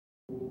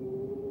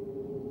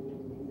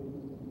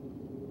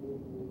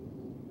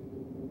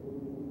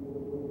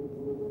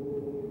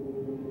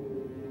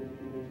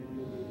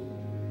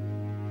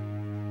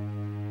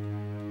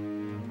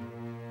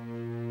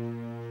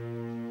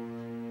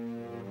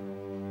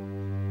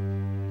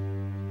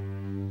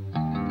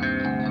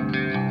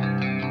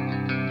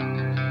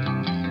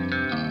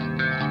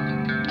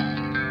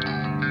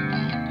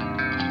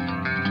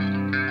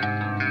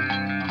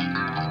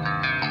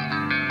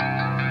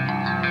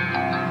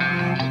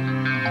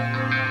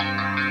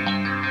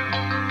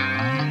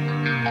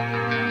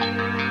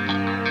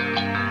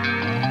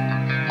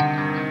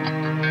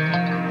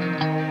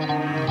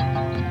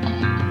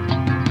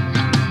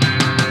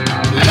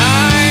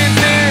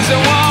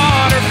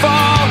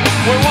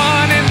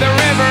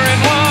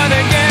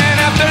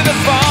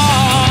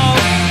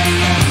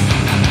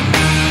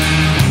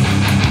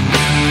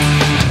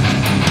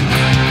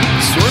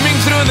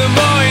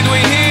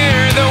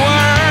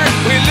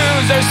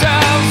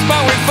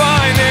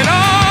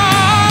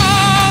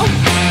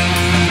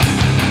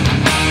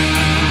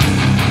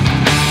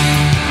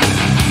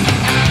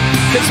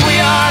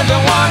The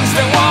ones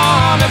that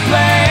wanna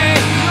play,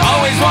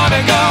 always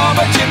wanna go,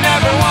 but you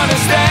never wanna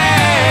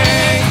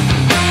stay.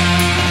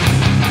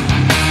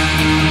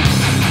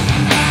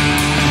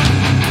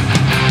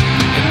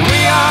 And we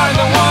are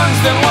the ones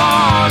that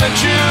wanna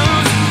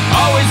choose,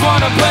 always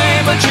wanna play,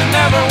 but you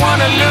never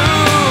wanna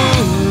lose.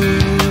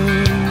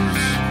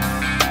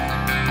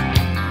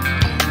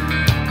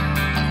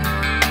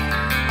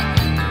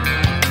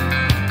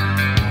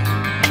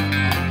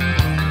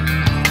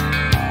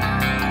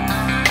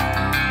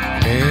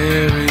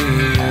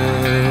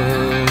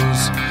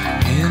 Aerials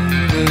in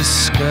the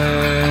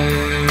sky.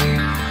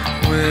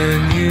 When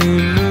you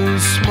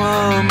lose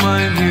small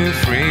mind, you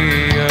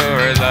free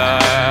your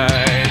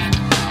life.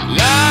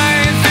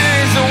 Life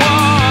is a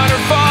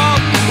waterfall.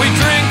 We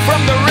drink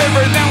from the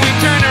river, then we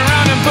turn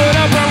around and put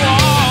up our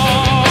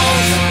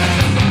walls.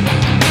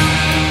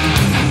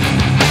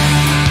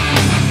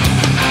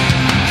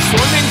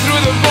 Swimming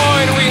through the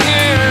void, we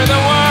hear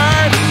the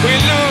word. We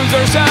lose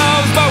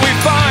ourselves, but we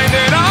find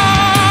it all.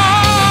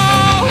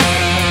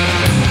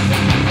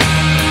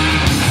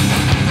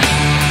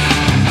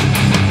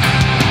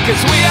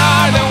 Cause we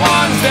are the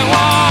ones that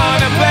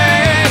wanna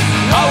play,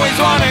 always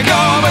wanna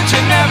go, but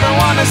you never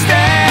wanna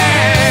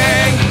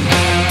stay.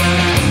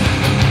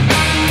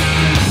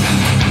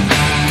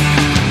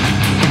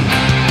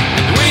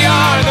 We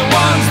are the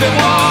ones that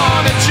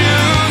wanna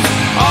choose,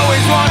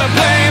 always wanna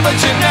play, but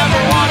you never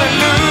wanna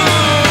lose.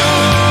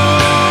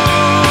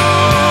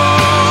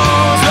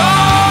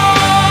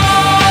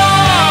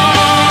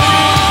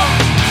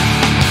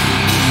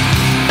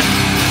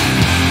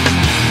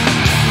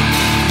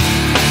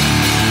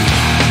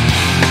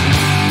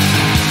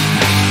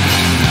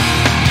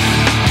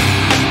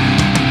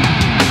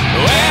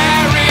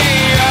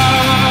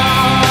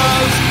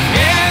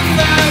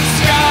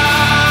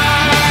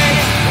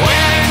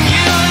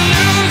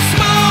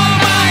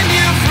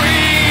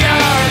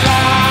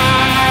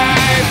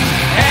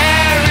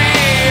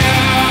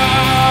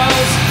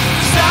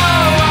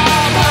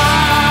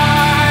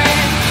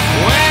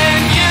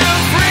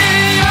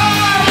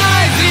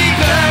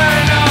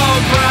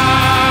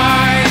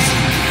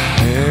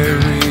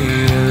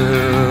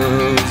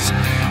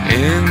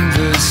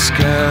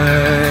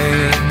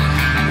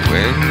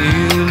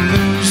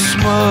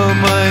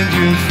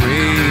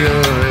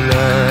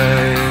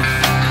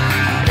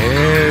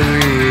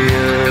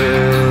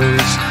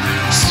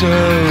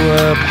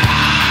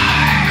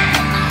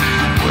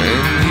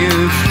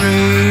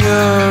 Free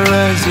your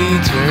eyes,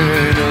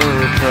 eternal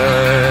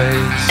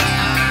prize.